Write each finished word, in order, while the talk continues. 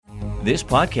This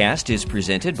podcast is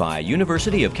presented by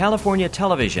University of California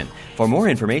Television. For more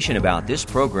information about this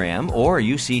program or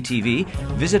UCTV,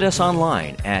 visit us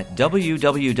online at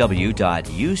www.uctv.tv.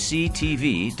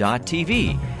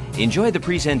 Enjoy the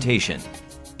presentation.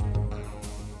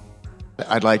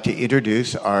 I'd like to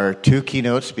introduce our two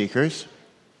keynote speakers.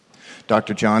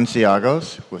 Dr. John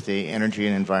Ziagos with the Energy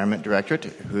and Environment Directorate,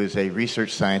 who is a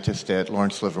research scientist at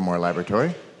Lawrence Livermore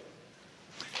Laboratory.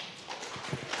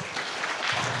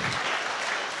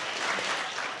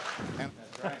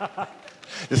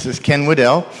 This is Ken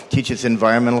Waddell, teaches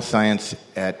environmental science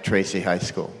at Tracy High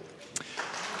School.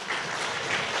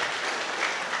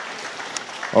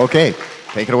 Okay,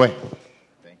 take it away.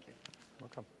 Thank you.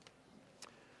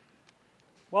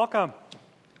 Welcome.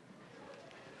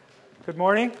 Good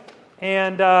morning.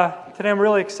 And today I'm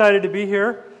really excited to be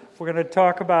here. We're going to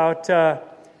talk about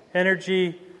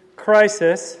energy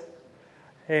crisis.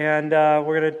 And I'm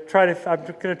going to try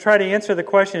to answer the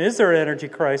question, is there an energy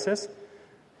crisis?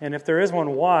 And if there is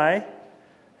one, why?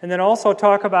 And then also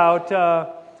talk about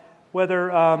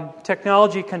whether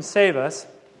technology can save us,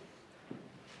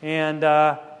 and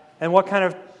what kind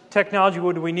of technology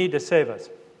would we need to save us.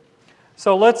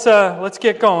 So let's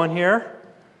get going here.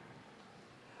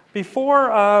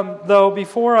 Before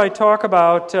I talk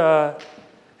about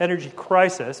energy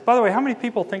crisis, by the way, how many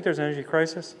people think there's an energy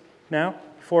crisis now?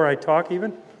 Before I talk,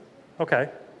 even? Okay.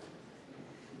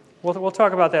 We'll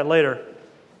talk about that later.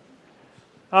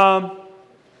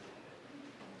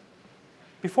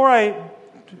 Before I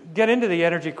get into the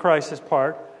energy crisis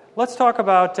part, let's talk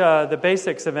about the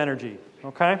basics of energy,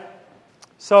 okay?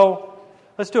 So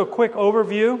let's do a quick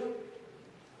overview.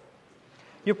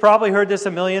 You've probably heard this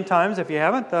a million times. If you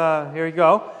haven't, here you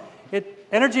go.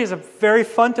 Energy is a very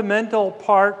fundamental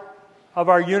part of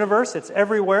our universe. It's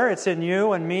everywhere. It's in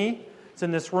you and me. It's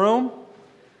in this room,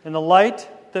 in the light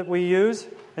that we use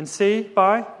and see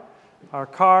by, our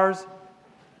cars,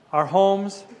 our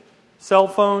homes, cell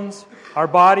phones, our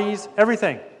bodies,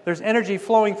 everything. There's energy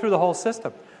flowing through the whole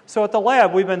system. So at the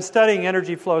lab, we've been studying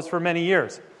energy flows for many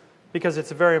years because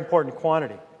it's a very important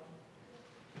quantity.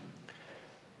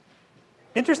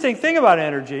 Interesting thing about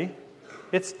energy,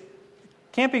 it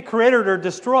can't be created or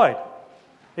destroyed.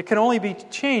 It can only be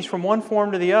changed from one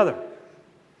form to the other.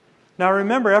 Now, I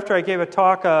remember after I gave a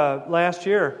talk last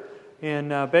year in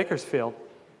Bakersfield,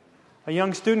 a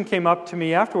young student came up to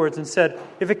me afterwards and said,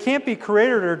 if it can't be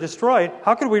created or destroyed,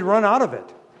 how could we run out of it?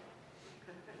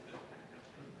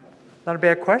 Not a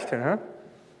bad question, huh?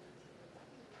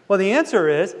 Well, the answer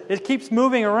is, it keeps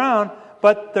moving around,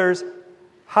 but there's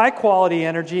high-quality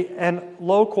energy and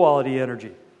low-quality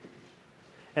energy.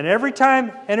 And every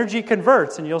time energy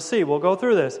converts, and you'll see, we'll go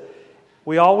through this,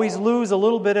 we always lose a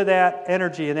little bit of that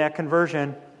energy in that conversion.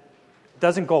 It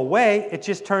doesn't go away, it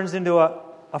just turns into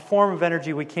a form of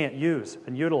energy we can't use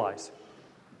and utilize.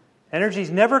 Energy is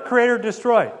never created or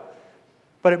destroyed,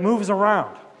 but it moves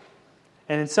around.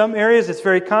 And in some areas it's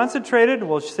very concentrated,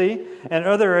 we'll see, and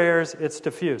in other areas it's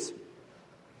diffuse.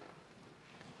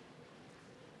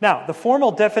 Now, the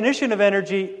formal definition of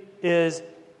energy is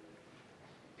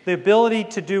the ability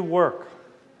to do work.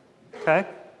 Okay?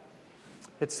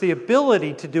 It's the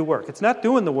ability to do work. It's not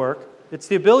doing the work, it's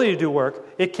the ability to do work.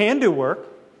 It can do work,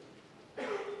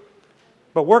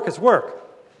 but work is work.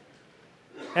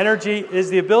 Energy is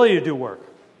the ability to do work.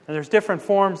 And there's different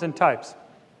forms and types.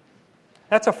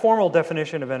 That's a formal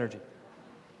definition of energy.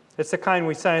 It's the kind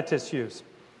we scientists use.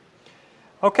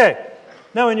 Okay,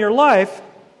 now in your life,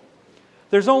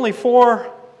 there's only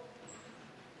four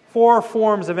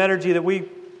forms of energy that we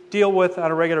deal with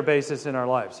on a regular basis in our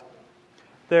lives.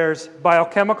 There's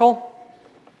biochemical,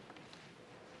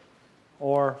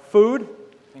 or food.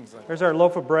 There's our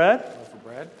loaf of bread.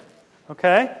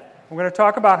 Okay? We're going to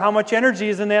talk about how much energy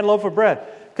is in that loaf of bread.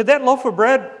 Could that loaf of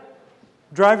bread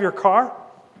drive your car?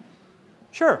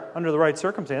 Sure, under the right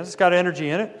circumstances. It's got energy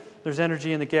in it. There's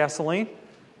energy in the gasoline.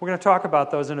 We're going to talk about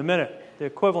those in a minute, the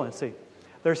equivalency.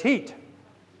 There's heat.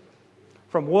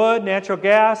 From wood, natural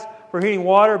gas, for heating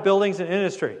water, buildings, and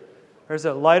industry. There's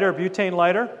a lighter, butane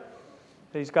lighter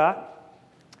that he's got.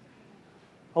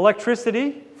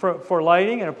 Electricity for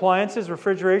lighting and appliances,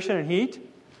 refrigeration, and heat.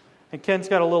 And Ken's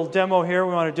got a little demo here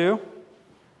we want to do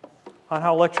on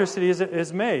how electricity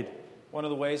is made. One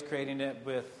of the ways, creating it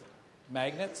with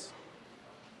magnets.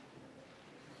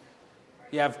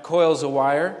 You have coils of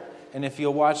wire, and if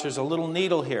you'll watch, there's a little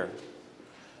needle here.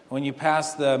 When you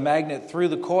pass the magnet through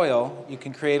the coil, you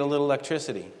can create a little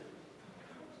electricity.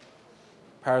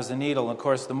 Powers the needle. And of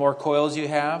course, the more coils you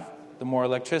have, the more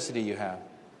electricity you have.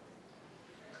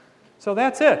 So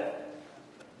that's it.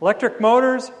 Electric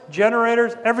motors,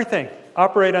 generators, everything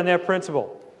operate on that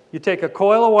principle. you take a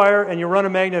coil of wire and you run a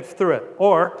magnet through it.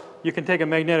 Or you can take a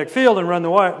magnetic field and run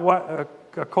a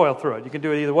coil through it. You can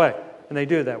do it either way, and they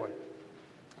do it that way.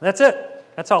 That's it.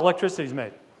 That's how electricity is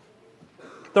made.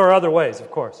 There are other ways, of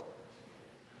course.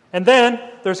 And then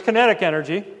there's kinetic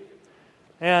energy,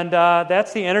 and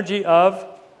that's the energy of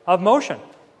motion.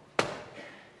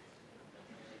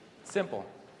 Simple.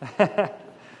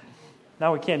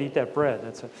 Now we can't eat that bread.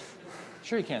 That's it.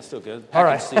 Sure you can, still good. All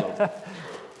right. Sealed.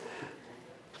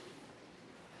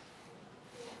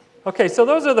 Okay, so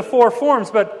those are the four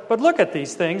forms, but look at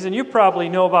these things, and you probably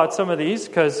know about some of these,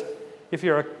 because if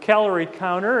you're a calorie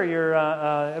counter, or you're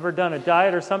ever done a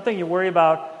diet or something, you worry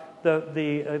about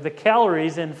the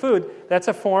calories in food. That's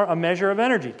a measure of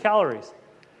energy, calories.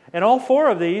 And all four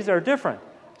of these are different.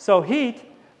 So heat,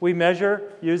 we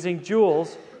measure using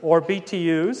joules or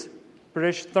BTUs.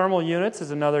 British thermal units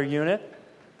is another unit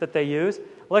that they use.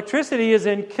 Electricity is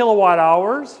in kilowatt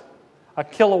hours. A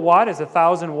kilowatt is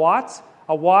 1,000 watts.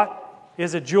 A watt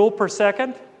is a joule per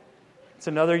second. It's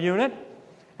another unit.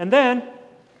 And then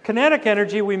kinetic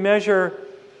energy, we measure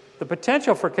the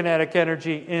potential for kinetic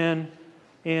energy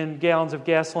in gallons of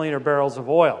gasoline or barrels of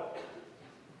oil.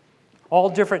 All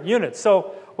different units.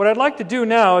 So what I'd like to do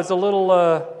now is a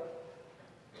little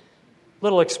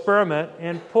experiment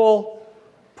and pull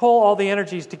all the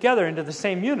energies together into the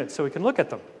same unit so we can look at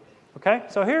them. Okay?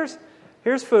 So here's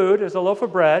food. There's a loaf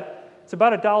of bread. It's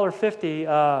about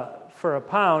 $1.50 for a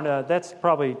pound. That's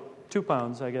probably 2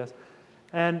 pounds, I guess.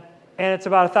 And it's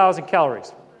about 1,000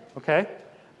 calories. Okay?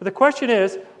 But the question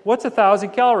is, what's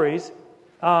 1,000 calories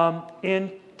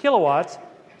in kilowatts?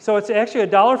 So it's actually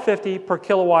 $1.50 per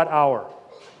kilowatt hour.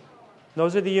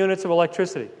 Those are the units of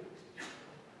electricity.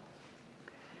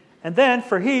 And then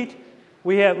for heat,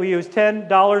 we use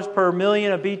 $10 per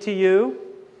million of BTU.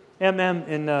 MM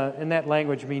in that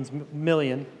language means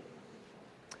million.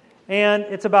 And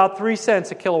it's about 3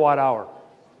 cents a kilowatt hour.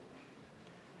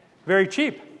 Very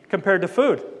cheap compared to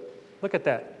food. Look at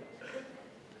that.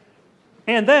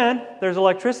 And then there's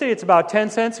electricity. It's about 10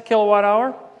 cents a kilowatt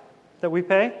hour that we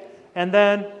pay. And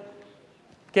then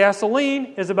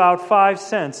gasoline is about 5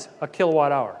 cents a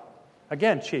kilowatt hour.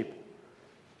 Again, cheap.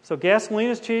 So gasoline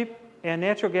is cheap, and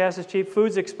natural gas is cheap.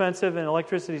 Food's expensive, and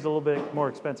electricity is a little bit more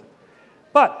expensive.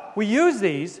 But we use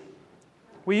these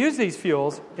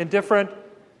fuels in different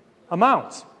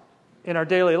amounts in our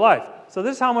daily life. So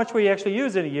this is how much we actually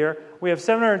use in a year. We have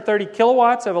 730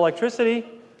 kilowatts of electricity,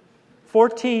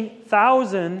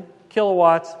 14,000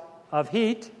 kilowatts of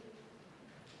heat.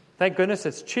 Thank goodness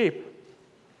it's cheap.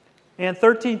 And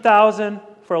 13,000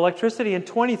 for electricity and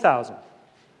 20,000.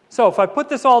 So if I put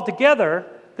this all together,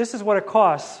 this is what it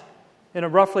costs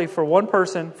roughly for one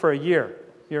person for a year,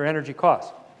 your energy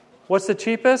costs. What's the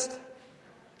cheapest?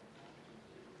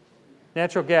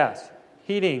 Natural gas.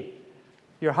 Heating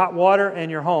your hot water and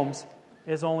your homes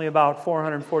is only about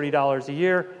 $440 a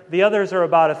year. The others are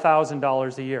about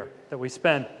 $1,000 a year that we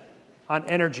spend on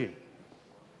energy.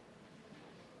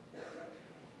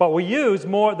 But we use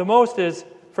more, the most is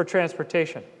for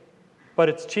transportation, but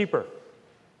it's cheaper.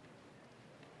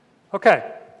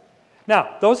 Okay,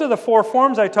 now those are the four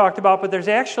forms I talked about, but there's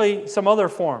actually some other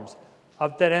forms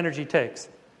that energy takes.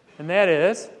 And that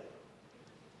is,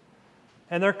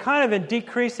 and they're kind of in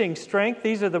decreasing strength.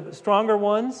 These are the stronger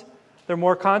ones. They're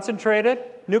more concentrated.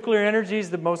 Nuclear energy is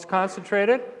the most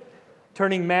concentrated,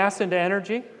 turning mass into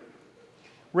energy.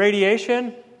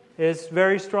 Radiation is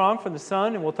very strong from the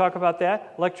sun, and we'll talk about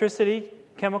that. Electricity,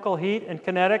 chemical heat, and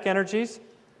kinetic energies.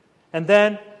 And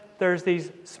then there's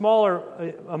these smaller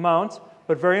amounts,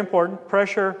 but very important,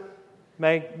 pressure,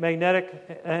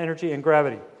 magnetic energy, and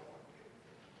gravity.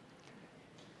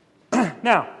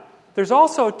 Now, there's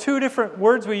also two different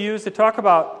words we use to talk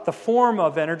about the form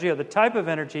of energy, or the type of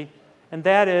energy, and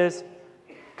that is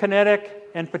kinetic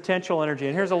and potential energy.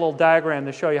 And here's a little diagram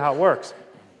to show you how it works.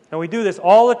 And we do this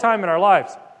all the time in our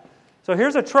lives. So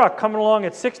here's a truck coming along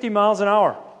at 60 miles an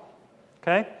hour.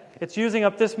 Okay? It's using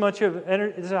up this much of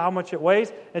energy. This is how much it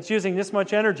weighs. It's using this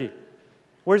much energy.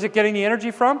 Where's it getting the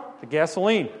energy from? The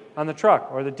gasoline on the truck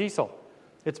or the diesel.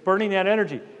 It's burning that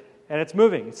energy. And it's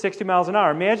moving. It's 60 miles an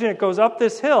hour. Imagine it goes up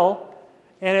this hill,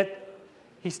 and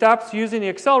he stops using the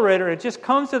accelerator, and it just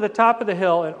comes to the top of the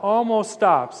hill and almost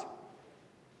stops.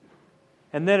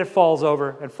 And then it falls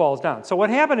over and falls down. So what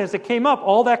happened is it came up,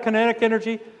 all that kinetic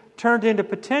energy turned into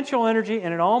potential energy,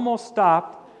 and it almost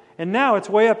stopped. And now it's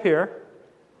way up here.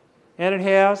 And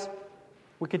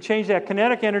we can change that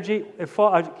kinetic energy,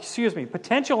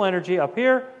 potential energy up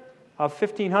here of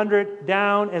 1,500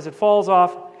 down as it falls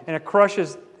off, and it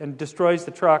crushes and destroys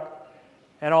the truck,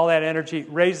 and all that energy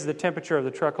raises the temperature of the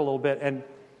truck a little bit and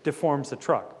deforms the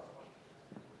truck.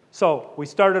 So we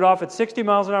started off at 60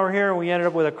 miles an hour here, and we ended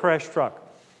up with a crash truck.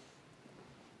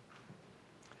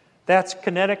 That's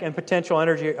kinetic and potential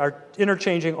energy are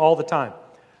interchanging all the time.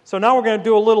 So now we're going to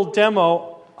do a little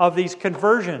demo of these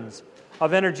conversions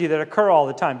of energy that occur all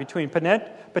the time between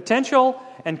potential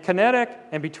and kinetic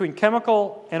and between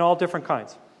chemical and all different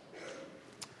kinds.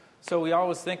 So we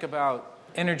always think about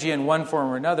energy in one form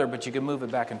or another, but you can move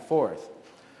it back and forth.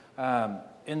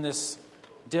 In this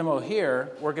demo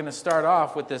here, we're going to start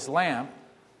off with this lamp.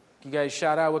 You guys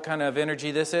shout out what kind of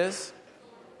energy this is?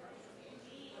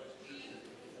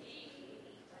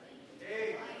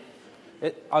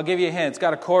 I'll give you a hint. It's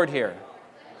got a cord here.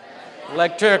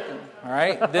 Electric. All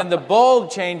right. Then the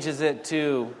bulb changes it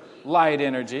to light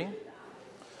energy.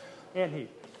 And heat.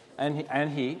 And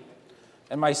heat.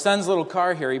 And my son's little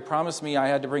car here, he promised me I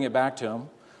had to bring it back to him.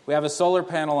 We have a solar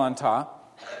panel on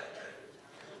top.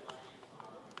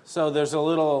 So there's a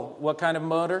little, what kind of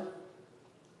motor?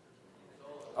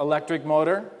 Electric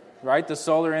motor, right? The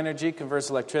solar energy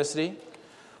converts electricity.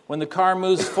 When the car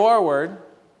moves forward,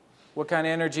 what kind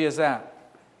of energy is that?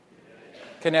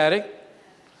 Kinetic.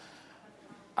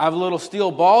 I have a little steel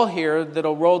ball here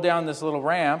that'll roll down this little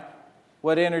ramp.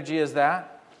 What energy is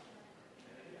that?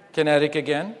 Kinetic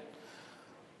again.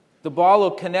 The ball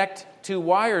will connect two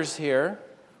wires here.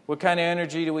 What kind of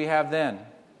energy do we have then?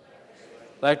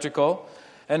 Electrical.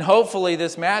 And hopefully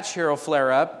this match here will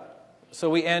flare up.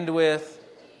 So we end with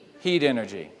heat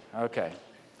energy. Okay.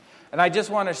 And I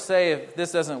just want to say, if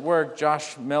this doesn't work,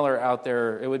 Josh Miller out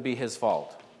there, it would be his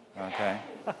fault. Okay.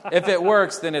 If it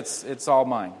works, then it's all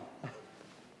mine.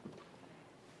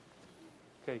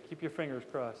 Okay, keep your fingers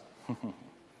crossed.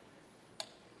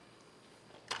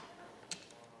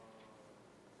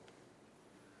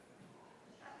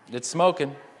 It's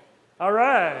smoking. All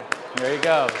right. There you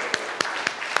go.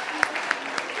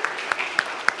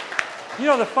 You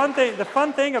know, the fun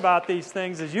thing about these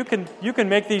things is you can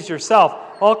make these yourself,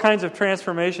 all kinds of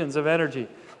transformations of energy.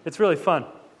 It's really fun.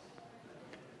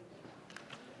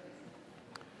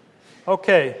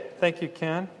 Okay, thank you,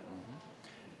 Ken.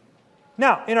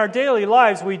 Now, in our daily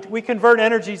lives, we convert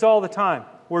energies all the time.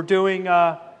 We're doing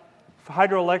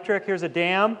hydroelectric. Here's a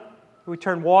dam. We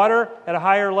turn water at a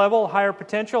higher level, higher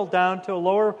potential, down to a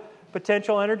lower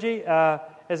potential energy.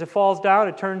 As it falls down,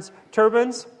 it turns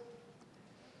turbines,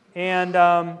 and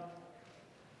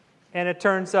it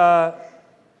turns the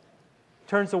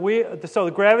wheel. So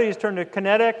the gravity is turned to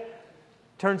kinetic,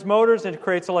 turns motors, and it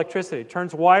creates electricity. It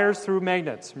turns wires through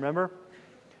magnets. Remember?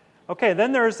 Okay.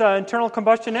 Then there's an internal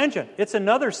combustion engine. It's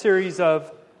another series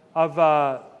of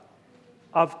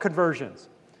conversions.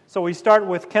 So we start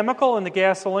with chemical in the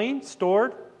gasoline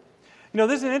stored. You know,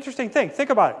 this is an interesting thing. Think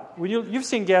about it. You've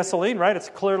seen gasoline, right? It's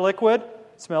a clear liquid.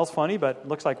 It smells funny, but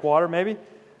looks like water maybe.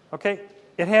 Okay?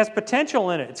 It has potential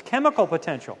in it. It's chemical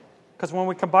potential. Because when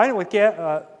we combine it with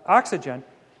oxygen,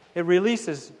 it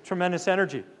releases tremendous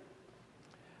energy.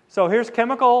 So here's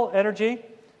chemical energy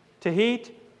to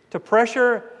heat, to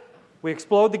pressure. We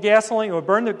explode the gasoline, we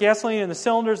burn the gasoline in the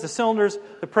cylinders.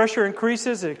 The pressure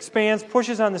increases, it expands,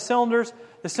 pushes on the cylinders.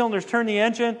 The cylinders turn the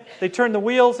engine, they turn the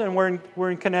wheels, and we're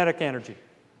in kinetic energy.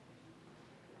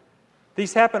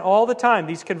 These happen all the time,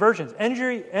 these conversions.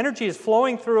 Energy is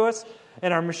flowing through us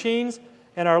and our machines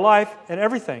and our life and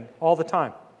everything all the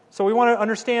time. So we want to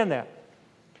understand that.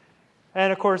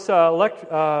 And of course, a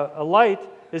light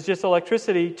is just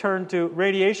electricity turned to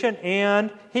radiation and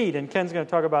heat, and Ken's going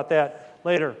to talk about that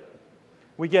later.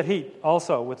 We get heat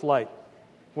also with light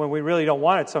when we really don't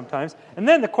want it sometimes. And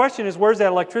then the question is, where's that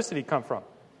electricity come from?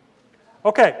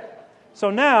 Okay,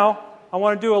 so now I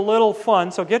want to do a little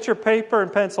fun. So get your paper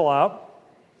and pencil out.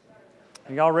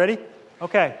 Are y'all ready?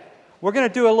 Okay, we're going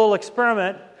to do a little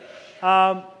experiment.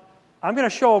 I'm going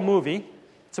to show a movie.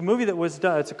 It's a movie that was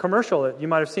done. It's a commercial that you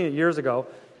might have seen it years ago,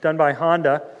 done by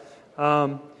Honda.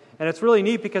 And it's really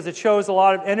neat because it shows a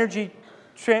lot of energy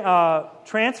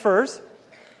transfers.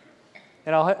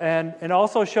 And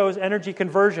also shows energy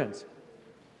conversions.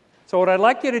 So what I'd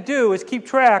like you to do is keep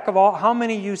track of how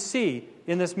many you see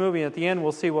in this movie. At the end,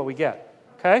 we'll see what we get.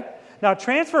 Okay? Now,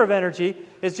 transfer of energy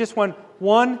is just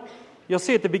when you'll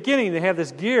see at the beginning, they have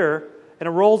this gear, and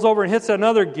it rolls over and hits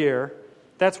another gear.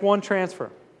 That's one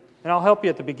transfer. And I'll help you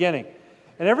at the beginning.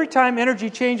 And every time energy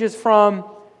changes from,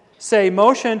 say,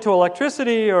 motion to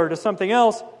electricity or to something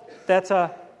else, that's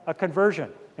a conversion.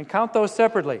 And count those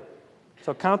separately.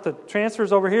 So count the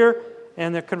transfers over here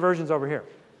and the conversions over here.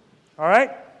 All right?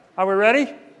 Are we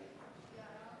ready?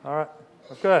 All right.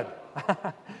 Good.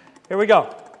 Here we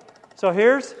go. So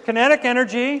here's kinetic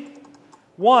energy.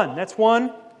 1. That's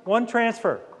one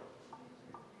transfer.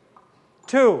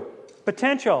 2.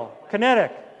 Potential.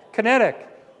 Kinetic.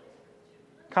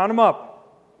 Count them up.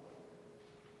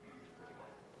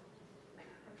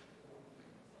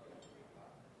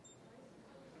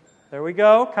 There we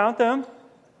go. Count them.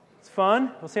 It's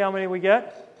fun. We'll see how many we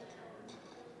get.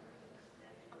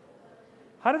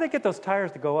 How do they get those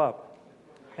tires to go up?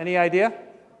 Any idea?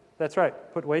 That's right.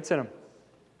 Put weights in them.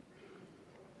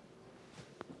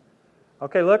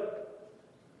 Okay, look.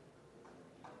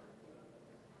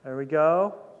 There we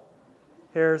go.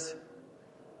 Here's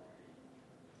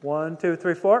 1, 2,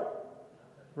 3, 4.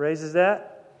 Raises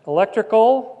that.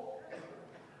 Electrical.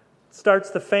 Starts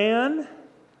the fan.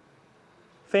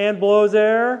 Fan blows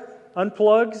air.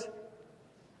 Unplugs.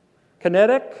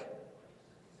 Kinetic.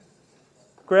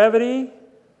 Gravity.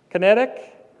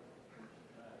 Kinetic.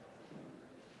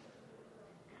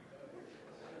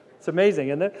 It's amazing,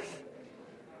 isn't it?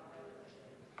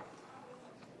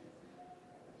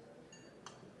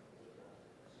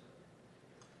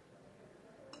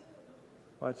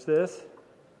 Watch this.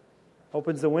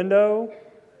 Opens the window.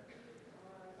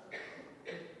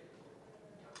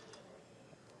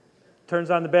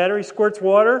 Turns on the battery, squirts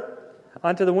water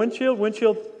onto the windshield.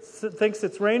 Windshield thinks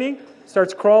it's raining,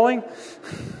 starts crawling.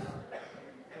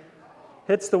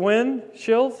 Hits the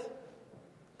windshield.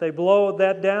 They blow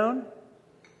that down.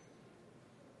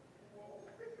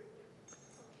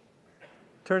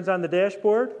 Turns on the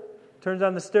dashboard. Turns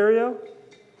on the stereo.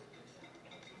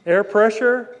 Air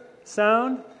pressure.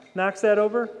 Sound, knocks that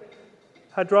over.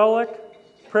 Hydraulic,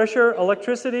 pressure,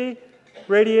 electricity,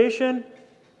 radiation,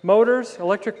 motors,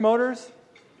 electric motors,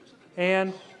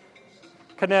 and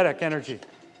kinetic energy.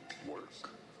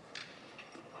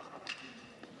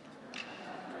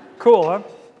 Cool, huh?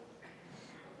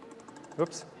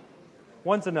 Oops.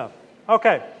 One's enough.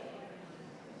 Okay.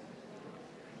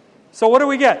 So what do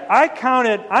we get? I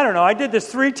counted, I did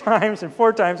this 3 times and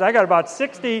 4 times. I got about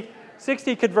 60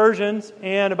 conversions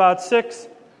and six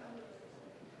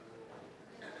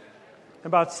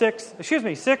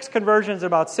conversions and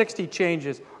about 60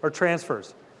 changes or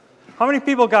transfers. How many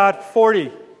people got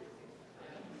 40?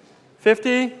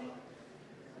 50?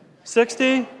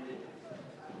 60?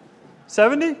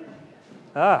 70?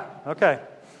 Okay.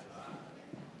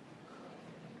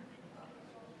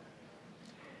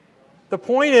 The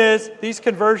point is, these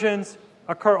conversions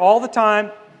occur all the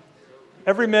time,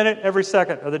 every minute, every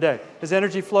second of the day, as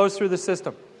energy flows through the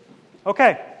system.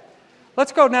 Okay,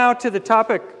 let's go now to the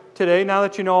topic today. Now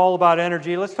that you know all about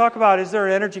energy, let's talk about, is there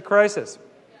an energy crisis?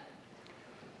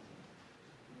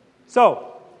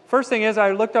 So, first thing is,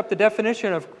 I looked up the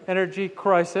definition of energy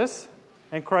crisis,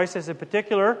 and crisis in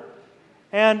particular.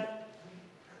 And,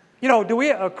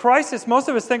 a crisis, most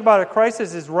of us think about a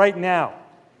crisis is right now.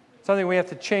 Something we have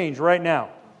to change right now.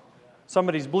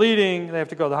 Somebody's bleeding, they have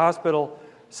to go to the hospital.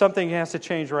 Something has to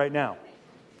change right now.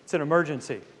 It's an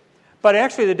emergency. But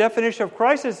actually, the definition of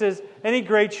crisis is any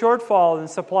great shortfall in the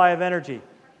supply of energy.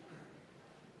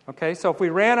 Okay, so if we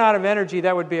ran out of energy,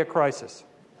 that would be a crisis.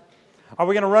 Are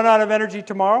we going to run out of energy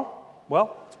tomorrow?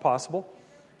 Well, it's possible.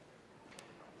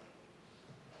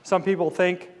 Some people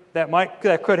think that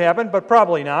could happen, but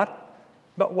probably not.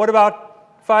 But what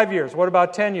about 5 years? What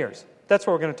about 10 years? That's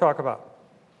what we're going to talk about.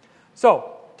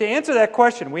 So, to answer that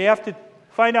question, we have to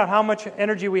find out how much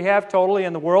energy we have totally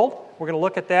in the world. We're going to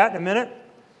look at that in a minute.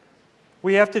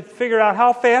 We have to figure out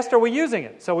how fast are we using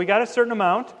it. So we got a certain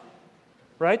amount,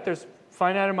 right? There's a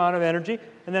finite amount of energy.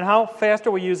 And then how fast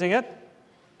are we using it?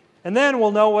 And then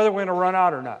we'll know whether we're going to run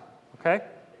out or not. Okay?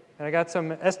 And I got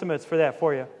some estimates for that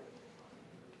for you.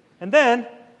 And then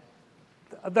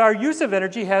our use of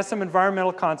energy has some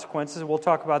environmental consequences. We'll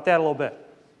talk about that a little bit.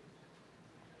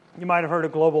 You might have heard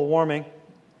of global warming.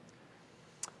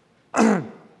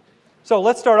 So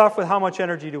let's start off with how much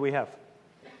energy do we have.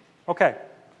 Okay.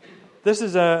 This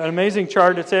is an amazing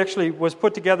chart. It actually was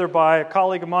put together by a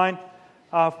colleague of mine,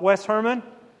 Wes Herman,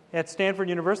 at Stanford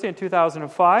University in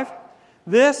 2005.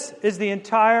 This is the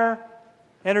entire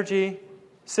energy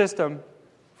system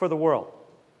for the world.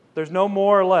 There's no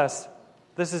more or less.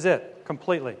 This is it,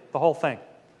 completely, the whole thing.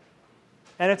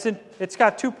 And it's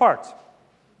got 2 parts.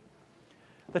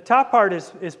 The top part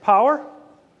is power.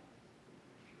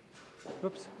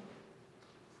 Oops.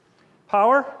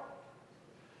 Power.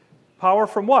 Power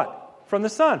from what? From the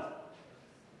sun.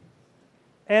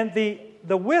 And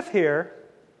the width here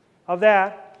of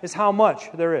that is how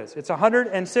much there is. It's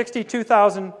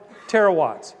 162,000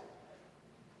 terawatts.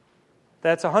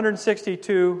 That's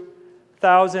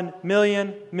 162,000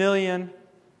 million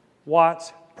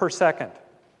watts per second.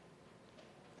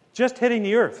 Just hitting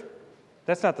the earth.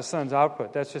 That's not the sun's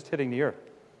output. That's just hitting the earth.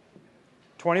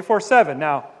 24/7.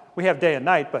 Now, we have day and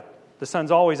night, but the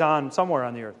sun's always on somewhere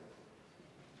on the earth.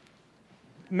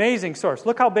 Amazing source.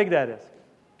 Look how big that is.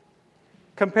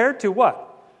 Compared to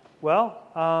what?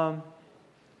 Well,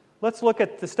 let's look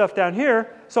at the stuff down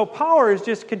here. So power is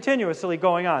just continuously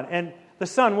going on. And the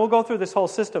sun, we'll go through this whole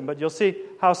system, but you'll see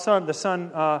how the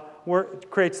sun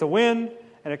creates the wind,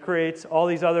 and it creates all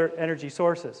these other energy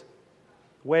sources,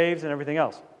 waves and everything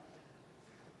else.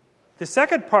 The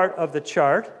second part of the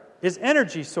chart is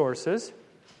energy sources,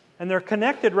 and they're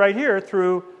connected right here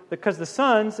because the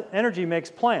sun's energy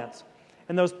makes plants.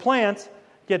 And those plants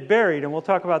get buried, and we'll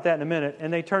talk about that in a minute,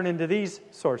 and they turn into these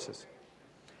sources.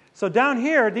 So down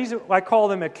here, I call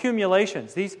them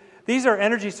accumulations. These are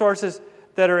energy sources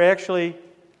that are actually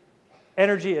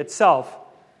energy itself,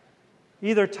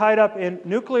 either tied up in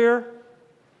nuclear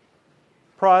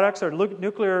products or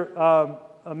nuclear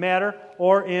matter,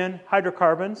 or in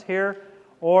hydrocarbons here,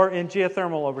 or in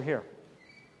geothermal over here.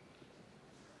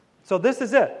 So this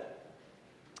is it.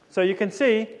 So you can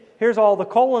see, here's all the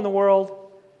coal in the world,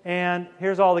 and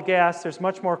here's all the gas. There's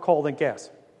much more coal than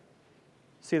gas.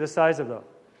 See the size of those.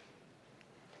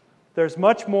 There's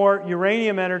much more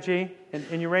uranium energy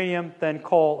in uranium than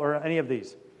coal or any of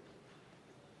these.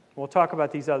 We'll talk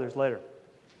about these others later.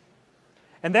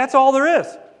 And that's all there is.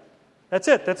 That's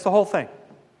it. That's the whole thing.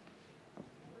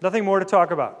 Nothing more to talk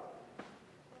about.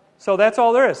 So that's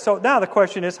all there is. So now the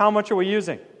question is, how much are we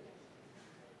using?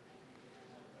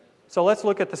 So let's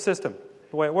look at the system,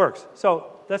 the way it works.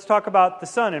 So let's talk about the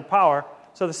sun and power.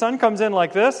 So the sun comes in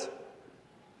like this.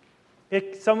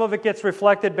 Some of it gets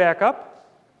reflected back up.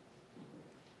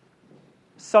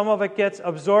 Some of it gets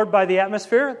absorbed by the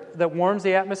atmosphere that warms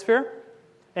the atmosphere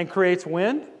and creates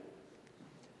wind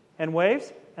and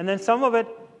waves. And then some of it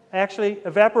actually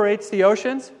evaporates the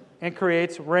oceans and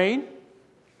creates rain.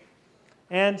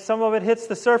 And some of it hits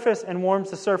the surface and warms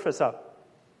the surface up.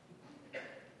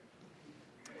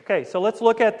 Okay, so let's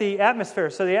look at the atmosphere.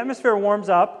 So the atmosphere warms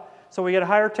up, so we get a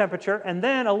higher temperature, and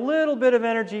then a little bit of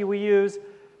energy we use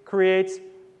creates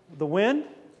the wind,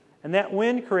 and that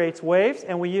wind creates waves,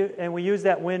 and we use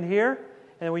that wind here,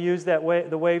 and we use the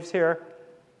waves here.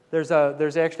 There's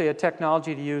actually a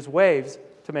technology to use waves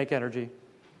to make energy.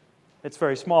 It's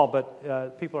very small,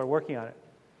 but people are working on it.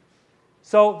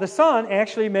 So the sun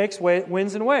actually makes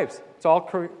winds and waves. It's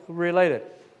all related,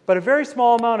 but a very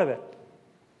small amount of it.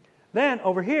 Then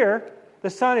over here, the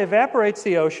sun evaporates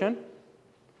the ocean.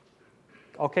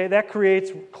 Okay, that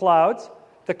creates clouds.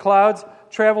 The clouds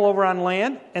travel over on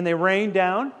land, and they rain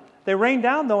down. They rain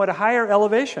down, though, at a higher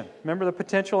elevation. Remember the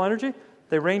potential energy?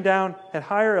 They rain down at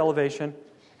higher elevation.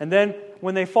 And then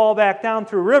when they fall back down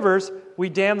through rivers, we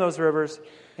dam those rivers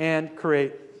and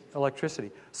create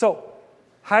electricity. So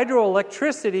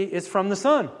hydroelectricity is from the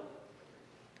sun.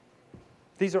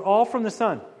 These are all from the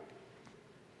sun.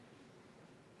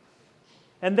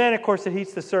 And then, of course, it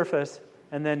heats the surface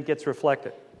and then gets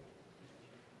reflected.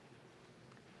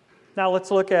 Now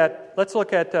let's look at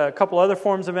a couple other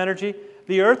forms of energy.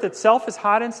 The Earth itself is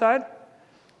hot inside,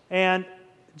 and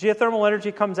geothermal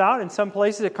energy comes out. In some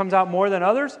places it comes out more than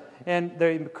others, and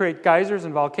they create geysers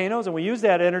and volcanoes, and we use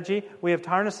that energy. We have to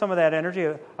harness some of that energy,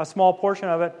 a small portion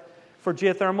of it, for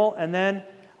geothermal. And then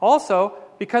also,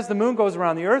 because the moon goes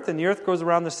around the Earth and the Earth goes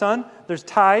around the sun, there's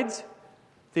tides.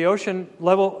 The ocean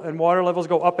level and water levels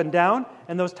go up and down,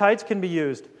 and those tides can be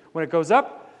used. When it goes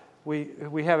up, we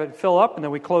have it fill up, and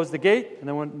then we close the gate, and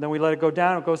then we let it go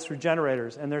down. It goes through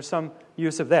generators, and there's some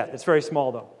use of that. It's very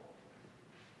small, though.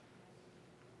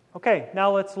 Okay,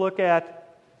 now let's look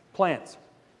at plants.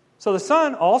 So the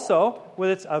sun also,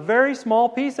 with a very small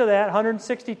piece of that,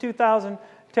 162,000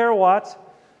 terawatts,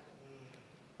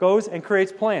 goes and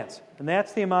creates plants. And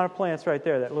that's the amount of plants right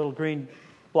there, that little green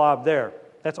blob there.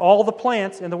 That's all the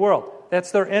plants in the world.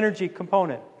 That's their energy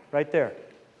component right there.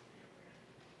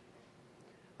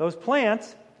 Those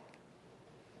plants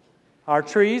are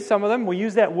trees, some of them. We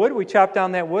use that wood, we chop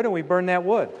down that wood, and we burn that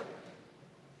wood.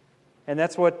 And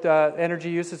that's what energy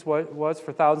usage was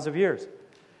for thousands of years.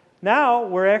 Now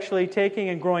we're actually taking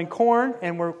and growing corn,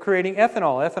 and we're creating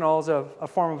ethanol. Ethanol is a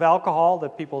form of alcohol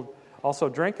that people also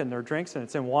drink in their drinks, and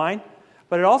it's in wine.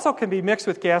 But it also can be mixed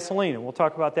with gasoline, and we'll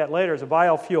talk about that later as a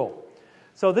biofuel.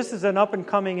 So this is an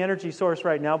up-and-coming energy source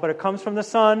right now, but it comes from the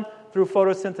sun through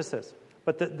photosynthesis.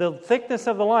 But the thickness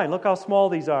of the line, look how small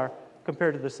these are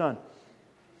compared to the sun.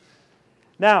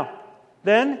 Now,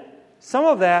 then, some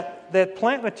of that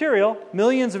plant material,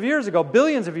 millions of years ago,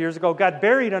 billions of years ago, got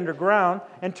buried underground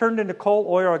and turned into coal,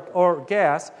 oil, or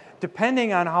gas,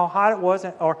 depending on how hot it was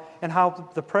and how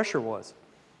the pressure was,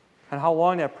 and how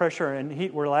long that pressure and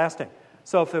heat were lasting.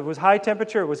 So if it was high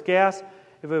temperature, it was gas.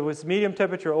 If it was medium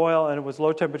temperature, oil, and it was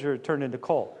low temperature, it turned into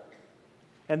coal.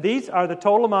 And these are the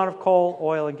total amount of coal,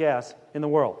 oil, and gas in the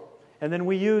world. And then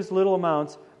we use little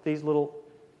amounts, these little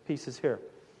pieces here.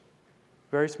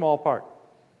 Very small part.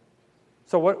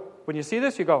 So when you see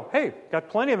this, you go, hey, got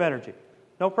plenty of energy.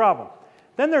 No problem.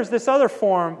 Then there's this other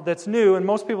form that's new, and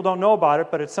most people don't know about it,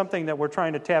 but it's something that we're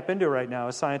trying to tap into right now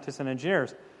as scientists and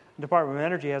engineers. The Department of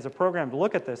Energy has a program to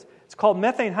look at this. It's called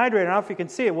methane hydrate. I don't know if you can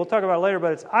see it. We'll talk about it later,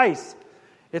 but it's ice.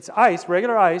 It's ice,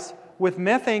 regular ice, with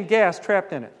methane gas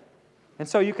trapped in it. And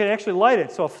so you can actually light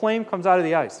it, so a flame comes out of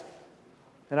the ice.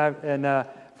 And a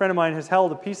friend of mine has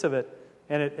held a piece of it,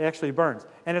 and it actually burns.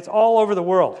 And it's all over the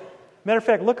world. Matter of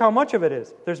fact, look how much of it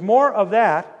is. There's more of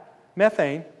that,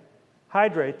 methane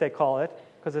hydrate, they call it,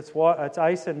 because it's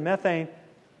ice and methane,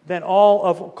 than all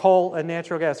of coal and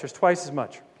natural gas. There's twice as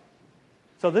much.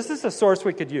 So this is a source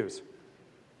we could use.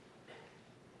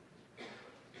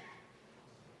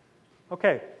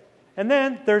 Okay, and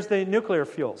then there's the nuclear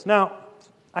fuels. Now,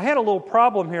 I had a little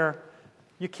problem here.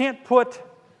 You can't put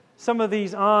some of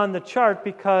these on the chart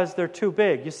because they're too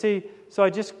big. You see, so I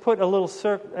just put a little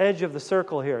edge of the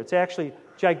circle here. It's actually a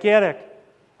gigantic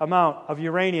amount of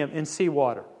uranium in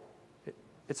seawater.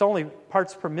 It's only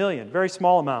parts per million, very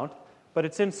small amount, but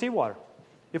it's in seawater.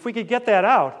 If we could get that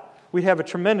out, we'd have a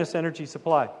tremendous energy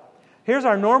supply. Here's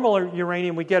our normal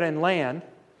uranium we get in land,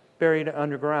 buried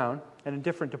underground, and in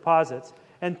different deposits.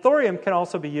 And thorium can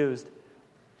also be used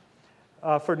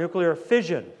for nuclear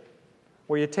fission,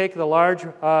 where you take the large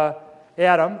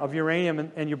atom of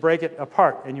uranium and you break it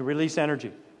apart and you release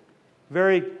energy.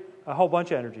 A whole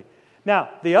bunch of energy. Now,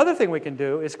 the other thing we can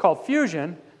do is called fusion,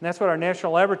 and that's what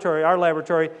our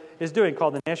laboratory is doing,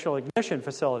 called the National Ignition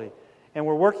Facility. And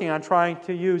we're working on trying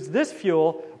to use this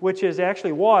fuel, which is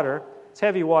actually water. It's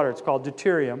heavy water. It's called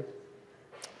deuterium.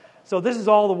 So this is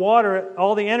all the water,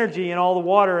 all the energy and all the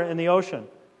water in the ocean.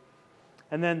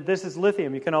 And then this is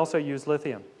lithium. You can also use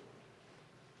lithium.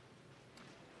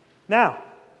 Now,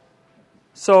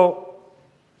 so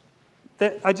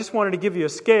I just wanted to give you a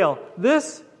scale.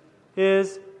 This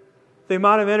is the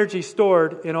amount of energy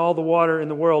stored in all the water in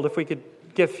the world if we could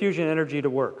get fusion energy to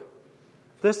work.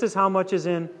 This is how much is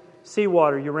in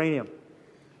seawater, uranium.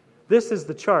 This is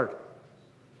the chart.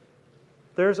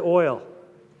 There's oil.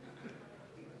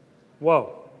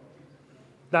 Whoa.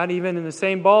 Not even in the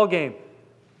same ball game.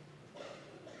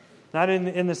 Not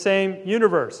in the same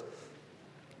universe.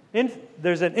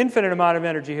 There's an infinite amount of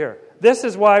energy here. This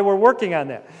is why we're working on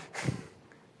that.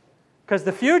 Because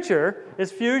the future is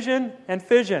fusion and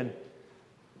fission.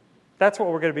 That's what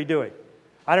we're going to be doing.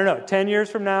 I don't know, 10 years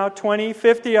from now, 20,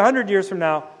 50, 100 years from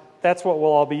now, that's what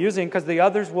we'll all be using because the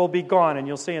others will be gone, and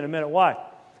you'll see in a minute why.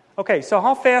 Okay, so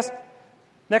how fast,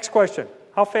 next question,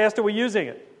 how fast are we using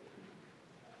it?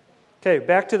 Okay,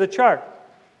 back to the chart.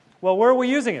 Well, where are we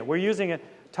using it? We're using it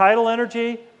tidal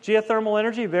energy, geothermal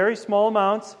energy, very small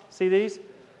amounts. See these?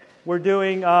 We're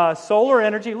doing solar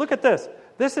energy. Look at this.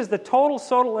 This is the total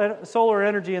solar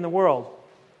energy in the world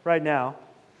right now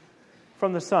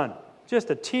from the sun.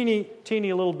 Just a teeny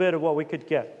little bit of what we could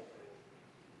get.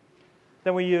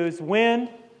 Then we use wind,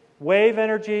 wave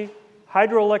energy,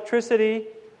 hydroelectricity,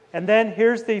 and then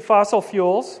here's the fossil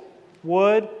fuels,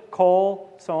 wood,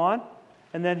 coal, so on.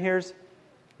 And then here's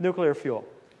nuclear fuel.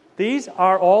 These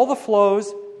are all the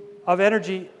flows of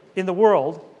energy in the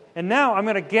world. And now I'm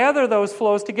going to gather those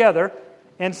flows together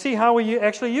and see how we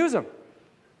actually use them.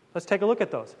 Let's take a look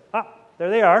at those. There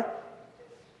they are.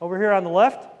 Over here on the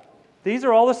left. These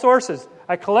are all the sources.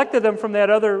 I collected them from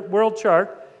that other world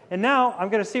chart. And now I'm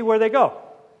going to see where they go.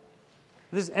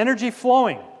 This is energy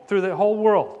flowing through the whole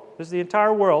world. This is the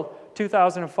entire world,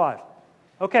 2005.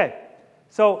 Okay,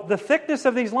 so the thickness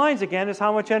of these lines, again, is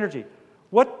how much energy.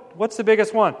 What's the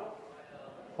biggest one?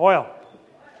 Oil.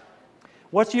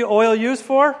 What's oil used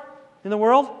for in the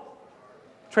world?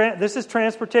 This is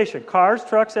transportation. Cars,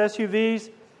 trucks, SUVs.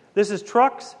 This is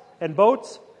trucks and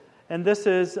boats. And this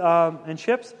is and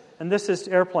ships. And this is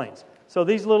airplanes. So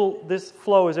this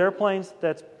flow is airplanes,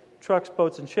 that's trucks,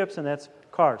 boats, and ships, and that's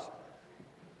cars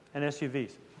and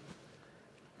SUVs.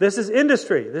 This is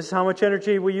industry. This is how much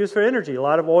energy we use for energy. A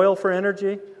lot of oil for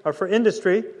energy, or for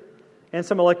industry, and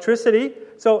some electricity.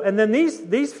 So, and then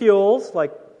these fuels,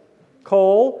 like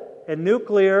coal and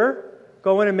nuclear,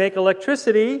 go in and make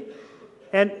electricity.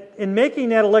 And in making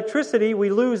that electricity, we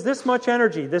lose this much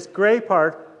energy. This gray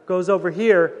part goes over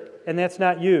here, and that's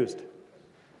not used.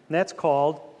 And that's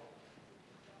called...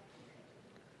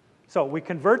 So we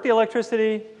convert the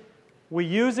electricity, we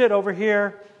use it over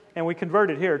here, and we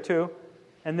convert it here too.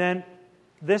 And then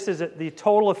this is the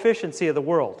total efficiency of the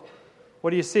world.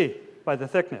 What do you see by the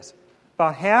thickness?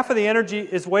 About half of the energy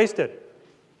is wasted,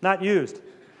 not used.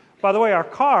 By the way, our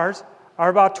cars are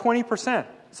about 20%.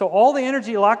 So all the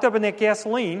energy locked up in that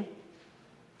gasoline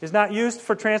is not used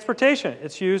for transportation.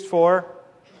 It's used for,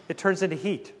 it turns into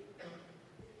heat.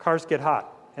 Cars get hot,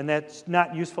 and that's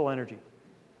not useful energy.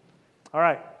 All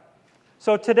right.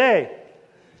 So today,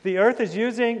 the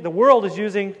world is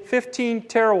using 15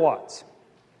 terawatts.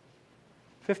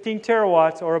 15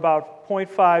 terawatts, or about 0.5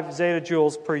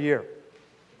 zetajoules per year.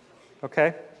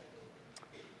 Okay?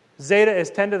 Zeta is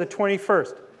 10 to the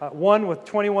 21st. 1 with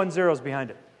 21 zeros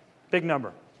behind it. Big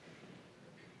number.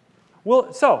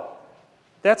 Well, so,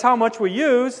 that's how much we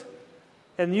use,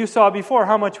 and you saw before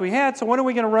how much we had, so when are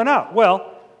we going to run out?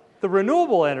 Well, the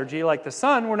renewable energy, like the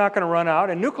sun, we're not going to run out,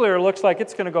 and nuclear looks like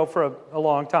it's going to go for a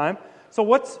long time. So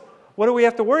what do we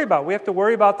have to worry about? We have to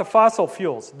worry about the fossil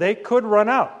fuels. They could run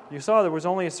out. You saw there was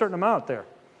only a certain amount there.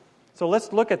 So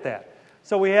let's look at that.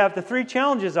 So we have the three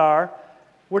challenges are,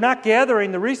 we're not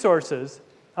gathering the resources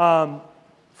from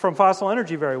fossil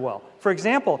energy very well. For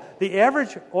example, the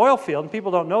average oil field, and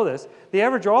people don't know this, the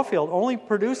average oil field only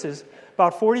produces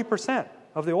about 40%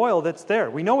 of the oil that's there.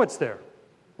 We know it's there.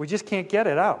 We just can't get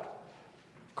it out.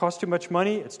 It costs too much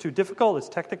money, it's too difficult, it's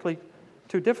technically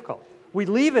too difficult. We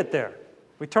leave it there.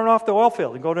 We turn off the oil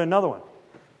field and go to another one.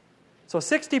 So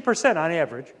 60% on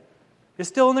average is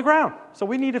still in the ground. So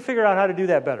we need to figure out how to do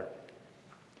that better.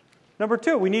 Number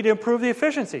two, we need to improve the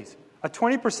efficiencies. A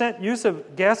 20% use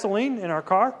of gasoline in our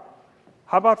car?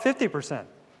 How about 50%?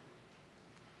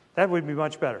 That would be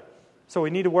much better. So we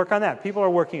need to work on that. People are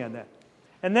working on that.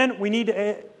 And then we need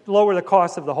to lower the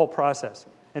cost of the whole process.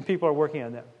 And people are working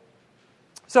on that.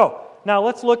 So, now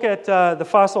let's look at the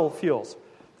fossil fuels.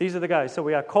 These are the guys. So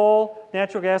we got coal,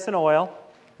 natural gas, and oil.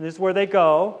 And this is where they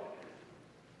go.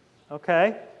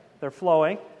 Okay? They're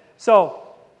flowing. So,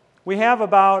 we have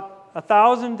about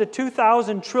 1,000 to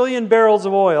 2,000 trillion barrels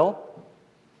of oil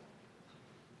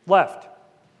left.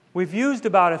 We've used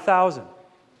about 1,000.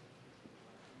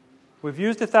 We've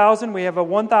used 1,000. We have a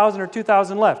 1,000 or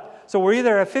 2,000 left. So we're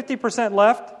either at 50%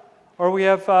 left or we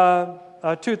have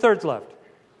 2/3 left.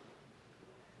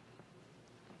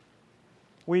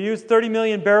 We use 30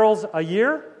 million barrels a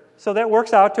year, so that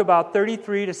works out to about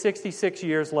 33 to 66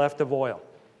 years left of oil.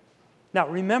 Now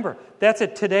remember, that's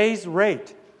at today's rate.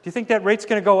 Do you think that rate's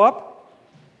going to go up?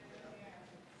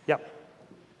 Yep.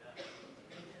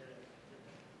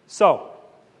 So,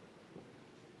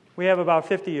 we have about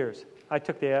 50 years. I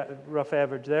took the rough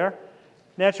average there.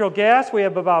 Natural gas, we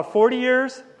have about 40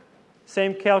 years.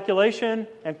 Same calculation.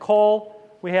 And coal,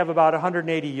 we have about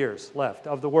 180 years left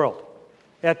of the world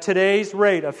at today's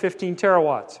rate of 15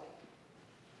 terawatts.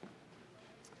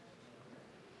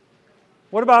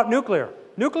 What about nuclear?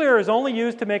 Nuclear is only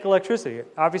used to make electricity.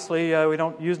 Obviously, we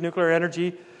don't use nuclear energy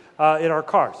in our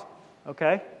cars.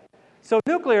 Okay? So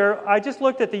nuclear, I just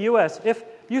looked at the U.S. If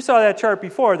you saw that chart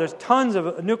before, there's tons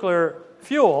of nuclear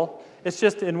fuel. It's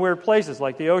just in weird places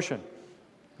like the ocean.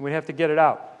 We have to get it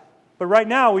out. But right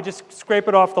now, we just scrape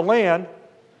it off the land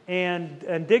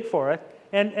and dig for it.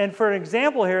 And for an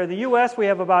example here, in the U.S., we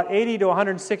have about 80 to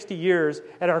 160 years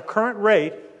at our current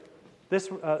rate. This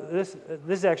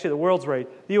is actually the world's rate.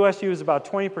 The U.S. uses about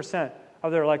 20%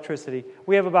 of their electricity.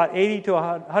 We have about 80 to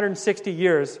 160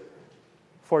 years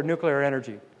for nuclear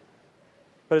energy.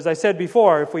 But as I said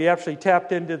before, if we actually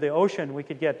tapped into the ocean, we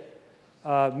could get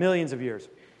millions of years.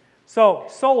 So,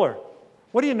 solar.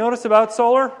 What do you notice about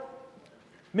solar?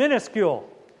 Minuscule,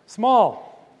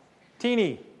 small,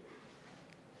 teeny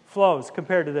flows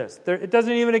compared to this. It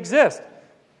doesn't even exist.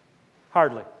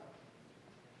 Hardly.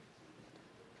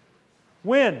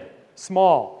 Wind,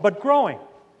 small, but growing.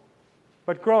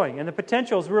 And the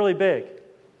potential is really big.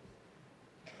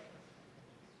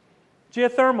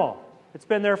 Geothermal. It's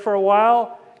been there for a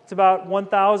while. It's about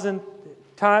 1,000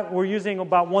 times. We're using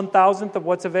about 1,000th of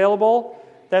what's available.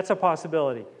 That's a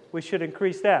possibility. We should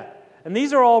increase that. And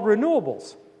these are all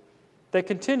renewables. They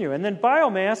continue. And then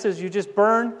biomass is you just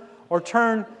burn or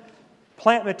turn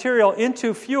plant material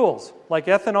into fuels, like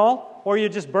ethanol, or you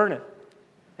just burn it.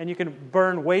 And you can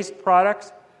burn waste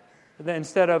products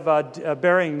instead of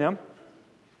burying them.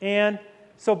 And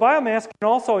so biomass can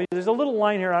also, there's a little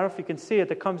line here, I don't know if you can see it,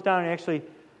 that comes down and actually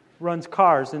runs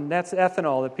cars, and that's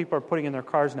ethanol that people are putting in their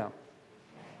cars now.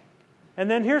 And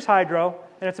then here's hydro,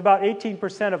 and it's about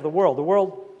 18% of the world. The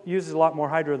world uses a lot more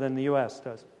hydro than the U.S.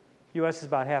 does. The U.S. is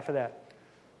about half of that.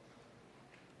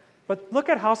 But look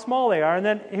at how small they are. And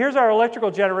then here's our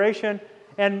electrical generation,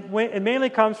 and it mainly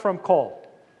comes from coal.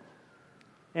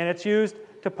 And it's used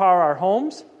to power our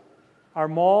homes, our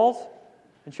malls,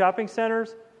 and shopping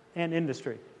centers, and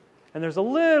industry. And there's a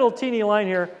little teeny line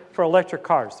here for electric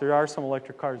cars. There are some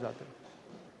electric cars out there.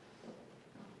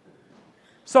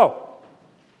 So,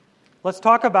 let's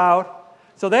talk about,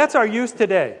 so that's our use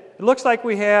today. It looks like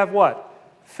we have what?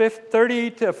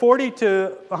 40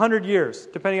 to 100 years,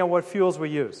 depending on what fuels we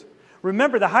use.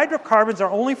 Remember, the hydrocarbons are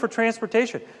only for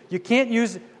transportation. You can't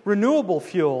use renewable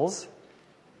fuels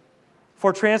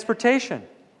for transportation.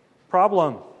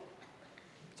 Problem.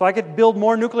 So I could build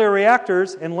more nuclear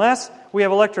reactors. Unless we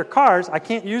have electric cars, I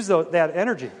can't use that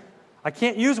energy. I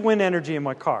can't use wind energy in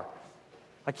my car.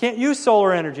 I can't use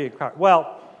solar energy in a car.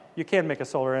 Well, you can make a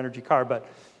solar energy car, but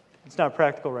it's not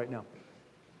practical right now.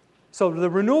 So the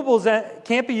renewables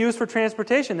can't be used for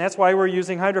transportation. That's why we're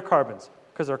using hydrocarbons,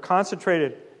 because they're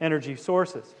concentrated energy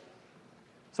sources.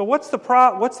 So what's the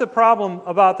problem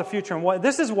about the future? And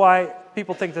this is why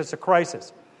people think there's a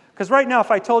crisis. Because right now,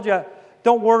 if I told you,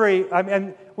 don't worry,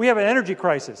 we have an energy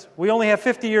crisis. We only have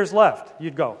 50 years left.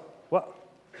 You'd go, well,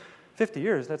 50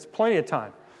 years? That's plenty of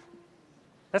time.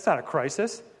 That's not a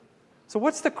crisis. So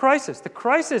what's the crisis? The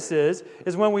crisis is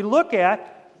when we look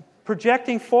at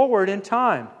projecting forward in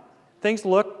time. Things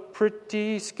look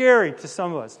pretty scary to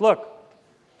some of us. Look,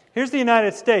 here's the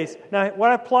United States. Now,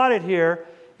 what I plotted here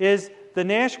is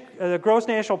the gross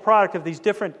national product of these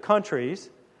different countries,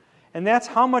 and that's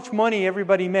how much money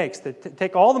everybody makes.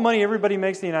 Take all the money everybody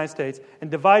makes in the United States and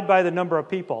divide by the number of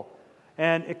people,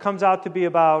 and it comes out to be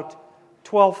about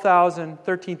 $12,000,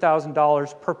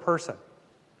 $13,000 per person,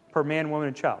 per man, woman,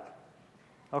 and child.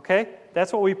 Okay?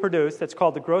 That's what we produce. That's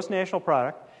called the gross national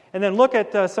product. And then look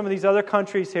at some of these other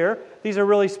countries here. These are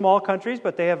really small countries,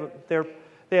 but they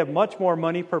have much more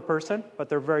money per person, but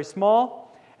they're very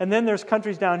small. And then there's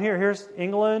countries down here. Here's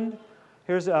England.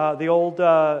 Here's the old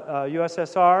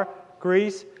USSR,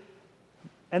 Greece.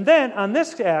 And then on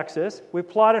this axis, we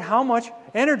plotted how much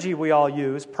energy we all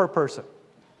use per person.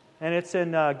 And it's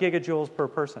in gigajoules per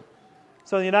person.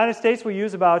 So in the United States, we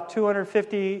use about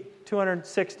 250,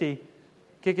 260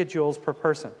 gigajoules per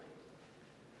person.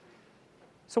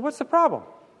 So what's the problem?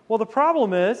 Well, the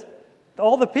problem is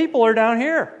all the people are down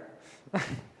here.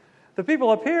 The people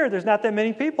up here, there's not that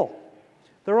many people.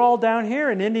 They're all down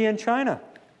here in India and China.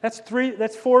 That's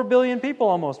 4 billion people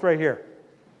almost right here,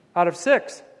 out of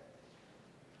 6.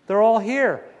 They're all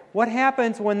here. What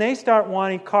happens when they start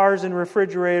wanting cars and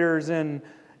refrigerators and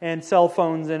cell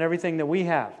phones and everything that we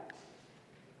have?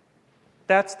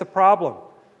 That's the problem.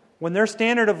 When their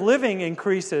standard of living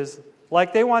increases,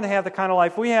 like they want to have the kind of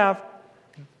life we have,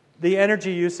 the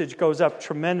energy usage goes up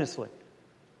tremendously.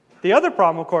 The other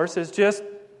problem, of course, is just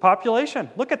population.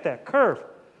 Look at that curve.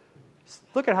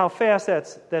 Look at how fast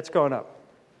that's going up.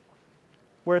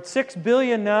 We're at 6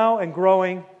 billion now and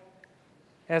growing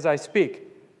as I speak.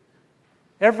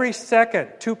 Every second,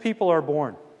 2 people are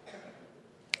born.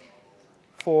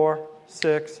 4,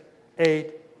 6,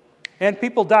 8. And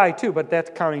people die too, but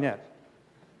that's counting that.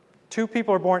 2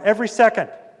 people are born every second.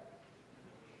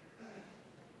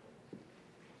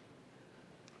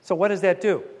 So what does that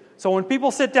do? So when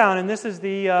people sit down, and this is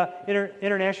the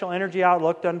International Energy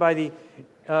Outlook done by the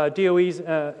DOE's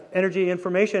Energy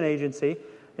Information Agency,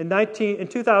 in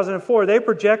 2004, they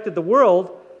projected the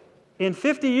world in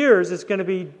 50 years is going to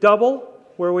be double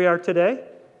where we are today,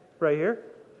 right here,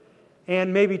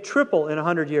 and maybe triple in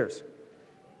 100 years.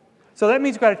 So that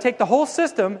means we've got to take the whole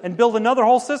system and build another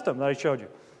whole system that I showed you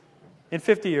in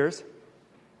 50 years.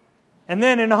 And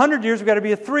then in 100 years, we've got to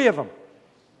be 3 of them.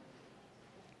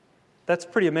 That's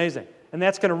pretty amazing. And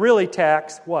that's going to really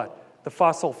tax what? The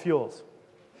fossil fuels.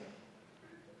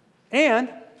 And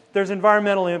there's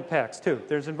environmental impacts too.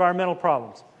 There's environmental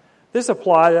problems. This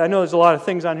applies, I know there's a lot of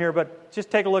things on here, but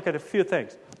just take a look at a few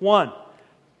things. One,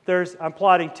 I'm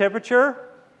plotting temperature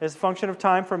as a function of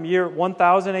time from year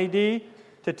 1000 AD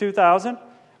to 2000.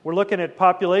 We're looking at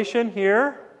population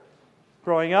here,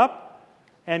 growing up,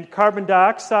 and carbon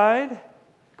dioxide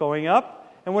going up.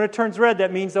 And when it turns red,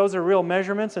 that means those are real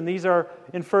measurements, and these are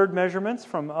inferred measurements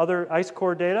from other ice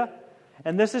core data.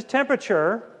 And this is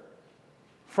temperature,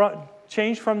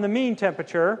 changed from the mean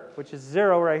temperature, which is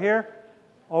 0 right here,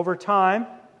 over time.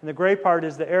 And the gray part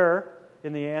is the error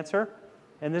in the answer.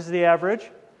 And this is the average.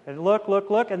 And look.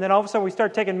 And then all of a sudden we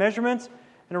start taking measurements.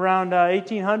 And around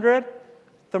 1800,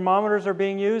 thermometers are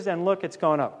being used, and look, it's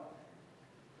going up.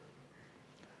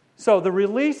 So the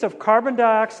release of carbon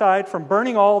dioxide from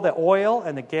burning all the oil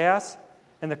and the gas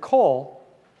and the coal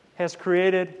has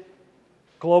created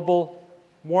global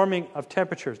warming of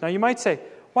temperatures. Now you might say,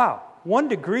 wow, 1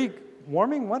 degree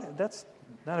warming? What? That's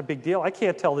not a big deal. I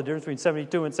can't tell the difference between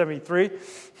 72 and 73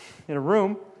 in a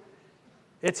room.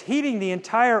 It's heating the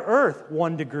entire Earth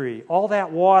 1 degree. All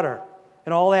that water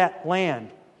and all that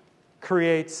land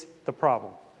creates the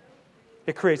problem.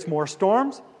 It creates more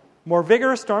storms, more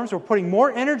vigorous storms. We're putting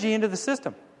more energy into the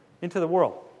system, into the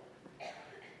world.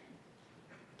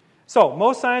 So,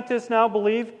 most scientists now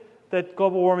believe that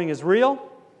global warming is real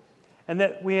and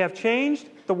that we have changed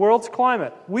the world's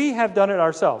climate. We have done it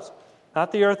ourselves.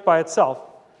 not the Earth by itself,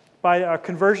 by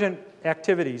conversion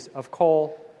activities of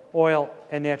coal, oil,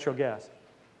 and natural gas.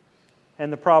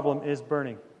 And the problem is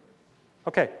burning.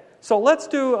 Okay, so let's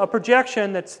do a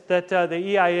projection that the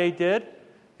EIA did,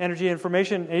 Energy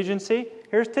Information Agency.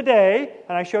 Here's today,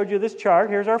 and I showed you this chart.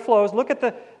 Here's our flows. Look at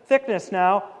the thickness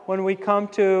now when we come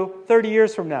to 30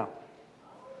 years from now.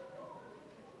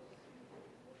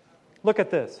 Look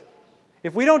at this.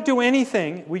 If we don't do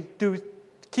anything,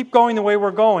 keep going the way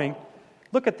we're going,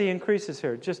 look at the increases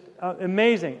here. Just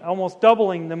amazing, almost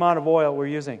doubling the amount of oil we're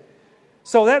using.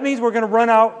 So that means we're going to run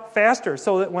out faster.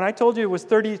 So that when I told you it was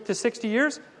 30 to 60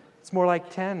 years, it's more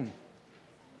like 10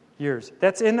 years.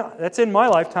 That's in my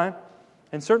lifetime,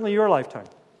 and certainly your lifetime.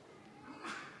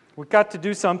 We've got to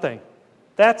do something.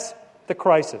 That's the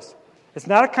crisis. It's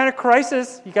not a kind of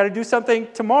crisis. You've got to do something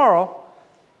tomorrow,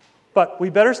 but we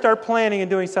better start planning and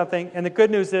doing something, and the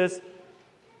good news is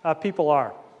people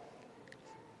are.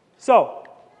 So,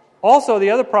 also, the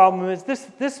other problem is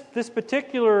this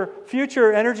particular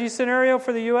future energy scenario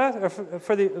for the U.S. or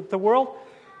for the world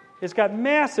has got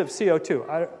massive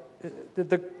CO2.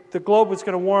 The globe is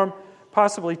going to warm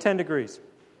possibly 10 degrees.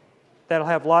 That'll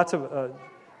have lots of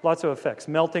effects,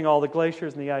 melting all the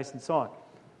glaciers and the ice and so on.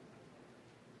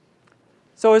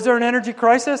 So, is there an energy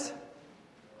crisis?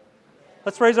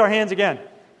 Let's raise our hands again.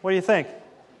 What do you think?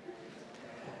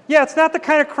 Yeah, it's not the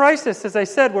kind of crisis, as I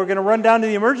said, we're going to run down to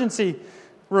the emergency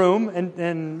room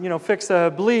and fix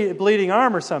a bleeding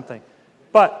arm or something.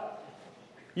 But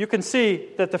you can see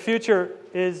that the future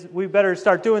is we better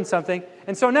start doing something.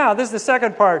 And so now, this is the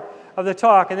second part of the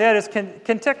talk, and that is,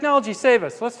 can technology save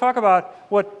us? Let's talk about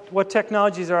what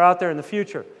technologies are out there in the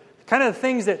future. Kind of the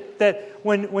things that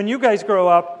when you guys grow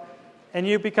up and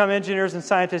you become engineers and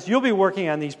scientists, you'll be working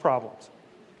on these problems.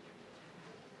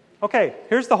 Okay,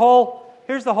 here's the whole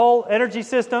energy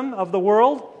system of the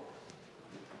world.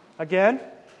 Again.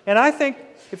 And I think,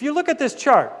 if you look at this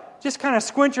chart, just kind of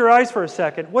squint your eyes for a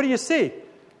second, what do you see?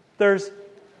 There's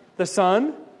the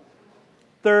sun,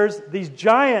 there's these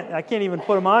giant, I can't even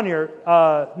put them on here,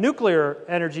 nuclear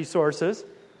energy sources,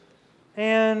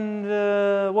 and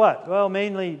what? Well,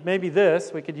 mainly, maybe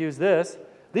this, we could use this.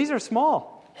 These are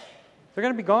small. They're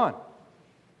going to be gone.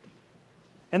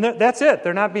 And that's it.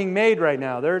 They're not being made right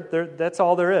now. That's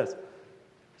all there is.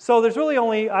 So there's really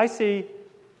only, I see,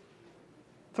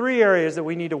 3 areas that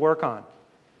we need to work on.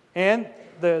 And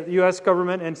the U.S.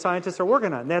 government and scientists are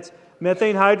working on. That's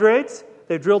methane hydrates.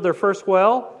 They've drilled their first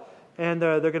well, and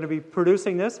they're going to be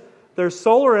producing this. There's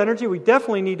solar energy. We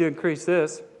definitely need to increase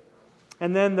this.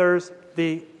 And then there's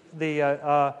the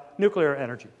nuclear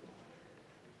energy.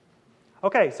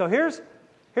 Okay, so here's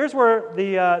where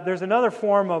there's another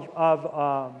form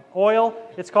of oil.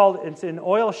 It's in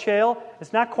oil shale.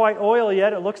 It's not quite oil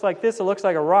yet. It looks like this. It looks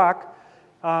like a rock.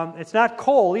 It's not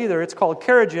coal either. It's called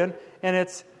kerogen,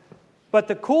 but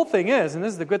the cool thing is, and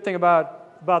this is the good thing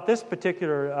about this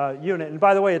particular unit, and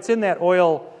by the way, it's in that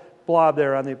oil blob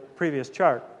there on the previous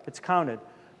chart. It's counted.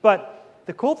 But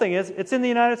the cool thing is, it's in the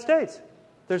United States.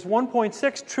 There's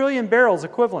 1.6 trillion barrels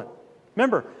equivalent.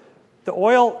 Remember, the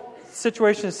oil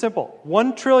situation is simple.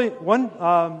 1 trillion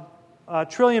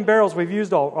barrels we've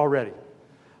used already.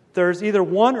 There's either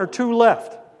 1 or 2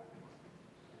 left.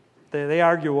 They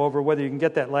argue over whether you can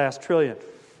get that last trillion.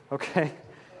 Okay,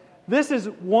 this is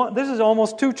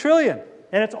almost 2 trillion,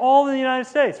 and it's all in the United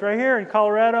States, right here in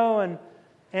Colorado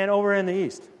and over in the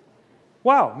east.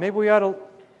 Wow, maybe we ought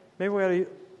to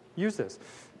use this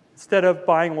instead of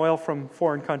buying oil from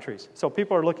foreign countries. So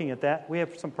people are looking at that. We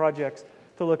have some projects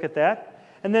to look at that.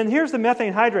 And then here's the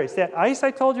methane hydrates. That ice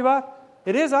I told you about,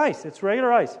 it is ice. It's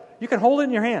regular ice. You can hold it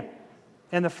in your hand,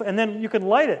 and then you can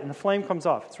light it, and the flame comes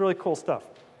off. It's really cool stuff.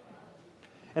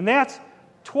 And that's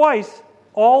twice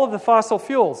all of the fossil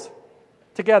fuels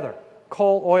together,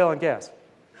 coal, oil, and gas.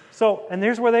 So, and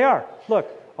here's where they are. Look,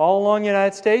 all along the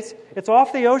United States. It's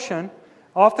off the ocean,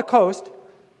 off the coast,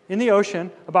 in the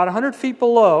ocean, about 100 feet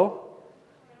below.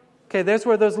 Okay, there's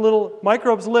where those little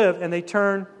microbes live, and they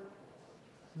turn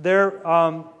their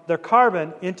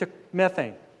carbon into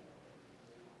methane.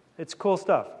 It's cool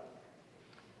stuff.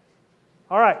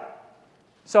 All right.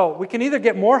 So we can either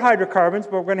get more hydrocarbons,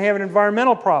 but we're going to have an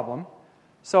environmental problem.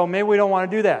 So maybe we don't want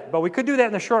to do that. But we could do that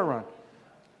in the short run.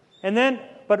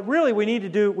 But really we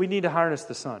need to harness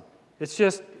the sun. It's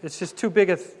just too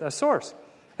big a source.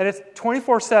 And it's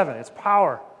 24/7. It's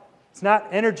power. It's not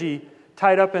energy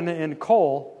tied up in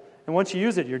coal. And once you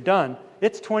use it, you're done.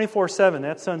 It's 24/7.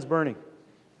 That sun's burning.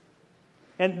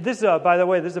 And this, by the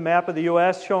way, this is a map of the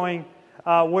U.S. showing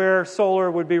where solar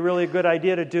would be really a good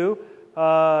idea to do.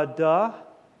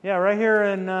 Yeah, right here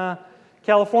in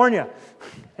California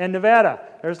and Nevada.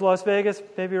 There's Las Vegas,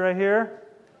 maybe right here.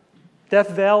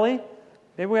 Death Valley.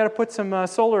 Maybe we got to put some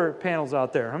solar panels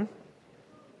out there, huh?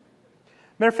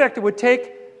 Matter of fact, it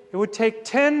would take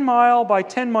 10 mile by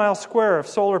 10 mile square of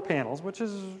solar panels, which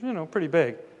is, pretty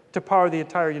big, to power the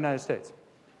entire United States.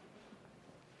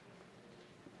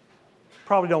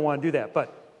 Probably don't want to do that,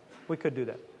 but we could do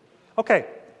that. Okay.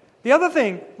 The other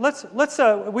thing,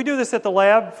 we do this at the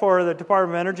lab for the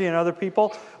Department of Energy and other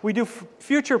people. We do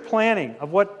future planning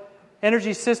of what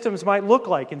energy systems might look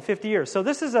like in 50 years. So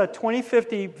this is a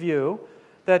 2050 view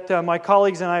that my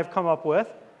colleagues and I have come up with.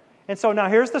 And so now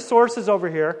here's the sources over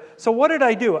here. So what did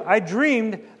I do? I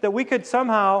dreamed that we could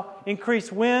somehow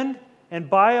increase wind and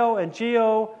bio and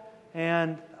geo,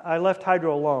 and I left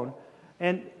hydro alone,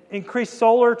 and increase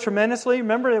solar tremendously.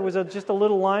 Remember, it was just a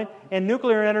little line, and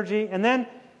nuclear energy, and then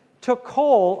took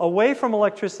coal away from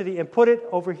electricity and put it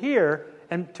over here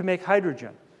and to make hydrogen.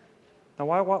 Now,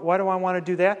 why do I want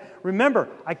to do that? Remember,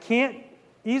 I can't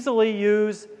easily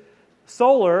use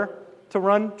solar to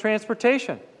run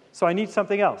transportation, so I need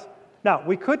something else. Now,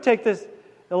 we could take this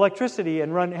electricity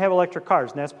and have electric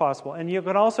cars, and that's possible. And you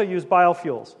can also use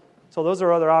biofuels. So those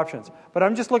are other options. But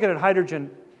I'm just looking at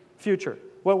hydrogen future.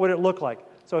 What would it look like?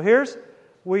 So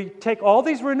we take all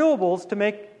these renewables to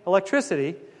make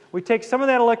electricity. We take some of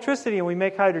that electricity and we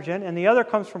make hydrogen, and the other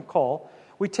comes from coal.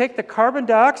 We take the carbon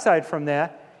dioxide from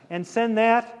that and send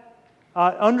that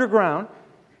underground,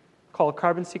 called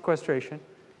carbon sequestration.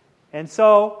 And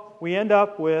so we end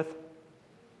up with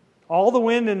all the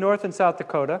wind in North and South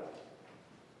Dakota.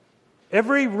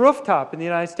 Every rooftop in the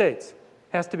United States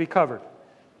has to be covered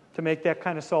to make that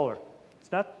kind of solar.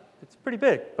 It's pretty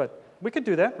big, but we could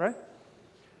do that, right?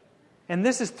 And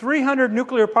this is 300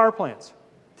 nuclear power plants.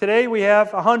 Today we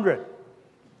have 100.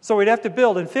 So we'd have to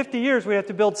build, in 50 years, we have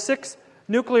to build 6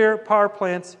 nuclear power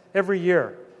plants every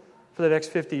year for the next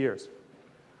 50 years.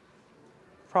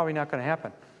 Probably not going to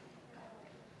happen.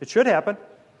 It should happen.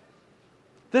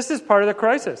 This is part of the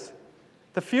crisis.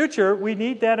 The future, we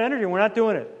need that energy. We're not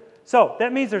doing it. So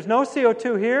that means there's no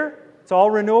CO2 here. It's all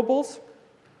renewables.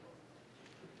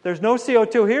 There's no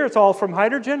CO2 here. It's all from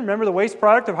hydrogen. Remember, the waste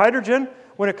product of hydrogen,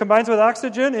 when it combines with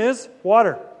oxygen, is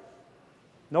water.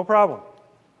 No problem.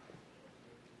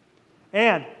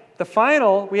 And the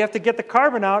final, we have to get the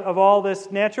carbon out of all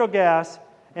this natural gas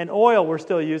and oil we're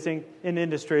still using in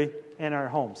industry and our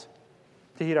homes,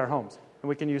 to heat our homes. And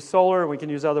we can use solar, and we can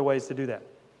use other ways to do that.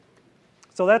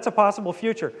 So that's a possible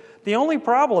future. The only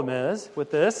problem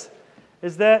with this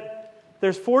is that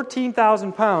there's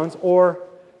 14,000 pounds, or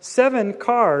 7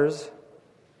 cars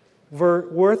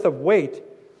worth of weight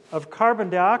of carbon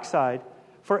dioxide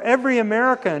for every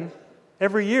American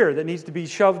every year that needs to be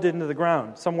shoved into the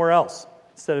ground somewhere else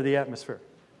instead of the atmosphere,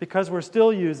 because we're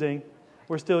still using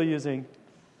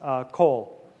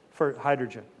coal for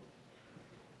hydrogen,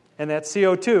 and that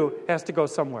CO2 has to go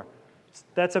somewhere.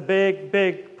 That's a big,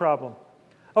 big problem.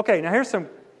 Okay, now here's some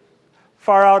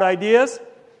far-out ideas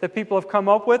that people have come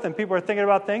up with, and people are thinking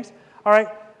about things. All right,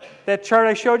 that chart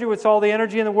I showed you, it's all the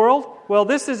energy in the world. Well,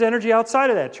 this is energy outside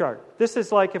of that chart. This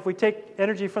is like if we take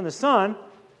energy from the sun.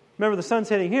 Remember, the sun's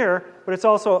hitting here, but it's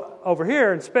also over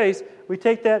here in space. We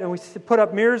take that and we put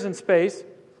up mirrors in space,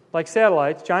 like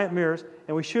satellites, giant mirrors,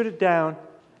 and we shoot it down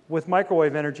with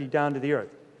microwave energy down to the Earth.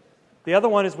 The other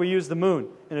one is we use the moon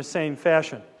in the same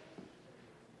fashion.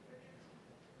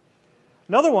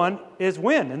 Another one is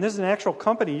wind, and this is an actual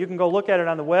company. You can go look at it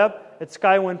on the web at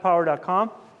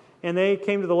skywindpower.com. And they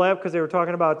came to the lab because they were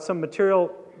talking about some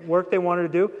material work they wanted to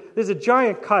do. There's a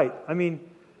giant kite. I mean,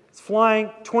 it's flying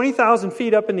 20,000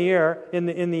 feet up in the air in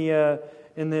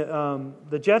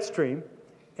the jet stream,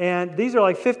 and these are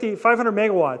like 500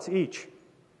 megawatts each.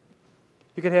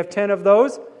 You could have 10 of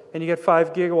those, and you get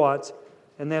 5 gigawatts,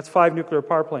 and that's 5 nuclear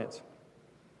power plants.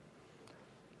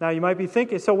 Now you might be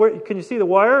thinking, so can you see the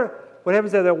wire? What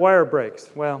happens if that wire breaks?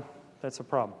 Well, that's a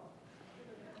problem.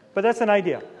 But that's an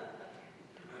idea.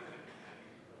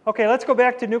 Okay, let's go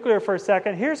back to nuclear for a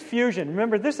second. Here's fusion.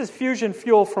 Remember, this is fusion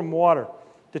fuel from water,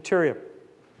 deuterium.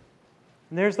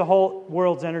 And there's the whole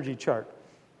world's energy chart.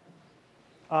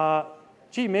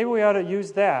 Maybe we ought to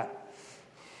use that.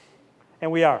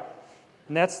 And we are.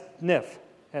 And that's NIF,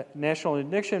 National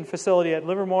Ignition Facility at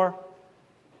Livermore.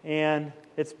 And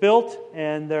it's built,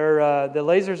 and the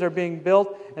lasers are being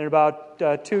built. And in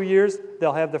about 2 years,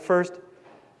 they'll have the first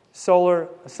solar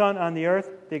sun on the Earth,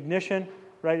 the ignition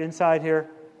right inside here.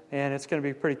 And it's going to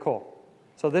be pretty cool.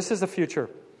 So this is the future.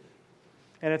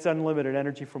 And it's unlimited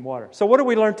energy from water. So what did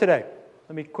we learn today?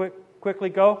 Let me quickly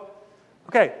go.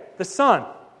 Okay, the sun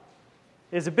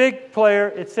is a big player.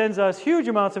 It sends us huge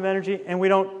amounts of energy, and we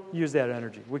don't use that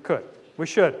energy. We could. We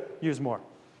should use more.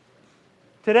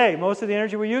 Today, most of the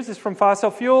energy we use is from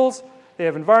fossil fuels. They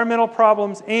have environmental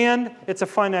problems, and it's a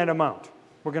finite amount.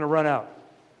 We're going to run out.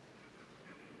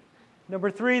 Number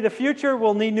 3, the future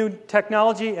will need new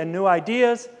technology and new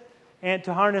ideas and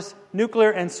to harness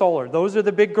nuclear and solar. Those are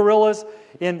the big gorillas.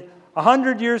 In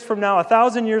 100 years from now,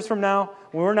 1,000 years from now,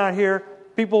 when we're not here,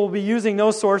 people will be using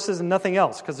those sources and nothing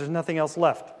else because there's nothing else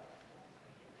left.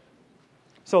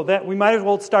 So that we might as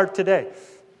well start today.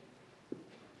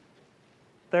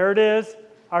 There it is.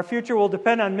 Our future will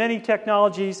depend on many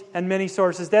technologies and many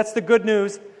sources. That's the good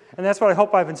news, and that's what I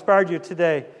hope I've inspired you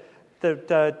today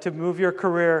to move your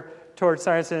career towards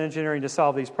science and engineering to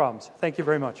solve these problems. Thank you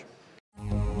very much.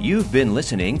 You've been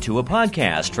listening to a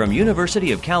podcast from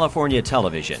University of California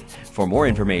Television. For more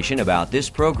information about this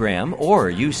program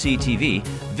or UCTV,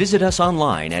 visit us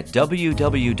online at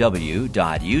www.uctv.tv.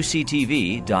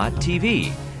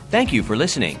 Thank you for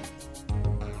listening.